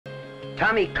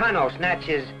Tommy Cano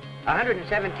snatches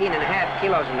 117.5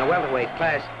 kilos in the welterweight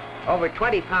class, over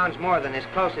 20 pounds more than his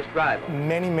closest rival.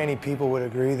 Many people would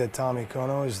agree that Tommy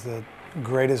Cano is the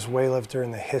greatest weightlifter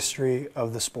in the history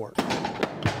of the sport.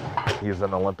 He's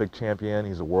an Olympic champion,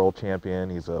 he's a world champion,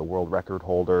 he's a world record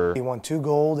holder. He won 2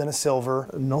 gold and a silver.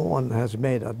 No one has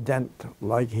made a dent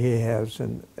like he has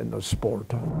in the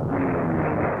sport.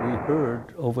 We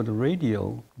heard over the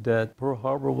radio that Pearl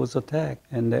Harbor was attacked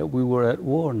and that we were at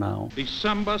war now.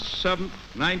 December 7th,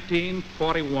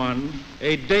 1941,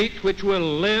 a date which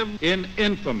will live in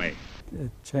infamy.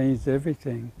 It changed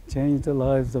everything, changed the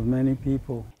lives of many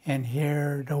people. And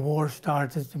here the war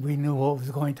started. We knew what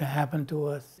was going to happen to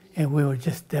us, and we were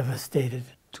just devastated.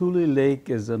 Tule Lake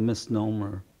is a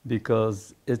misnomer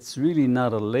because it's really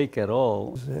not a lake at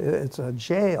all. It's a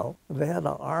jail. They had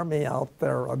an army out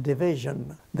there, a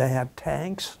division. They had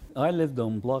tanks. I lived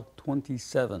on block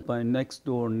 27. My next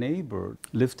door neighbor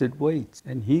lifted weights,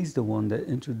 and he's the one that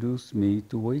introduced me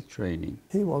to weight training.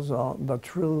 He was the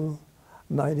true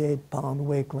 98-pound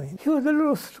weakling. He was a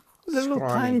little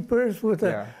tiny person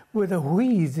with a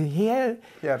wheeze. He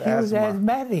was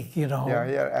asthmatic, you know. Yeah,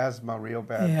 he had asthma real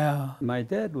bad. Yeah. My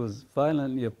dad was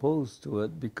violently opposed to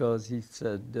it because he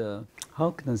said,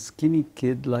 how can a skinny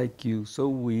kid like you, so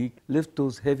weak, lift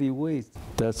those heavy weights?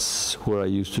 That's where I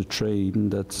used to train.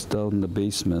 That's down in the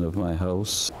basement of my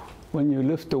house. When you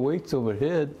lift the weights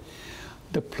overhead,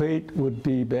 the plate would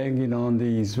be banging on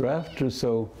these rafters,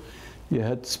 so you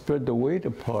had to spread the weight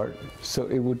apart so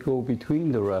it would go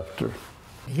between the rafter.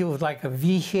 He was like a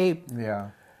V-shaped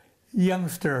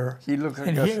youngster. He looked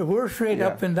like we're straight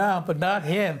up and down, but not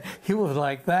him. He was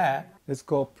like that. It's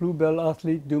called Plus Bel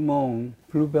Athlete du Monde.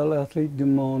 Plus Bel Athlete du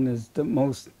Monde is the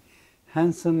most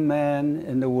handsome man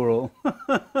in the world,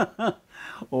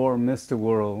 or Mr.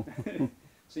 World.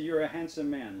 So you're a handsome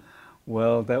man.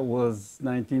 Well, that was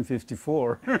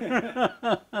 1954.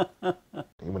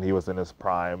 When he was in his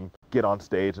prime, get on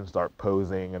stage and start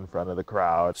posing in front of the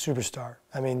crowd. Superstar.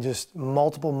 I mean, just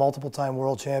multiple time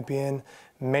world champion,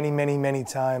 many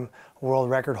time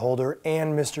world record holder,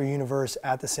 and Mr. Universe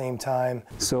at the same time.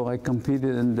 So I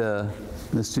competed in the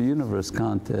Mr. Universe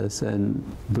contest, and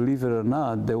believe it or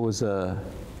not, there was a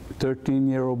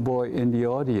 13-year-old boy in the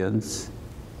audience,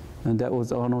 and that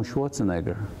was Arnold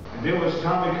Schwarzenegger. There was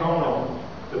Tommy Cano,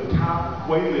 the top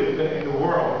weightlifter in the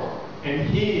world, and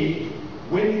he,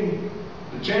 winning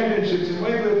the championships in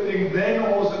weightlifting, then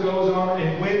also goes on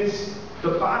and wins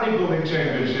the bodybuilding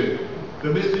championship, the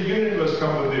Mr. Universe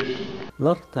competition. A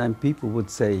lot of time people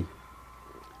would say,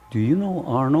 do you know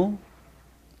Arnold?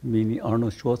 Meaning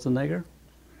Arnold Schwarzenegger?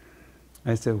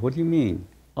 I said, what do you mean?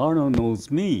 Arnold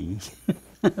knows me.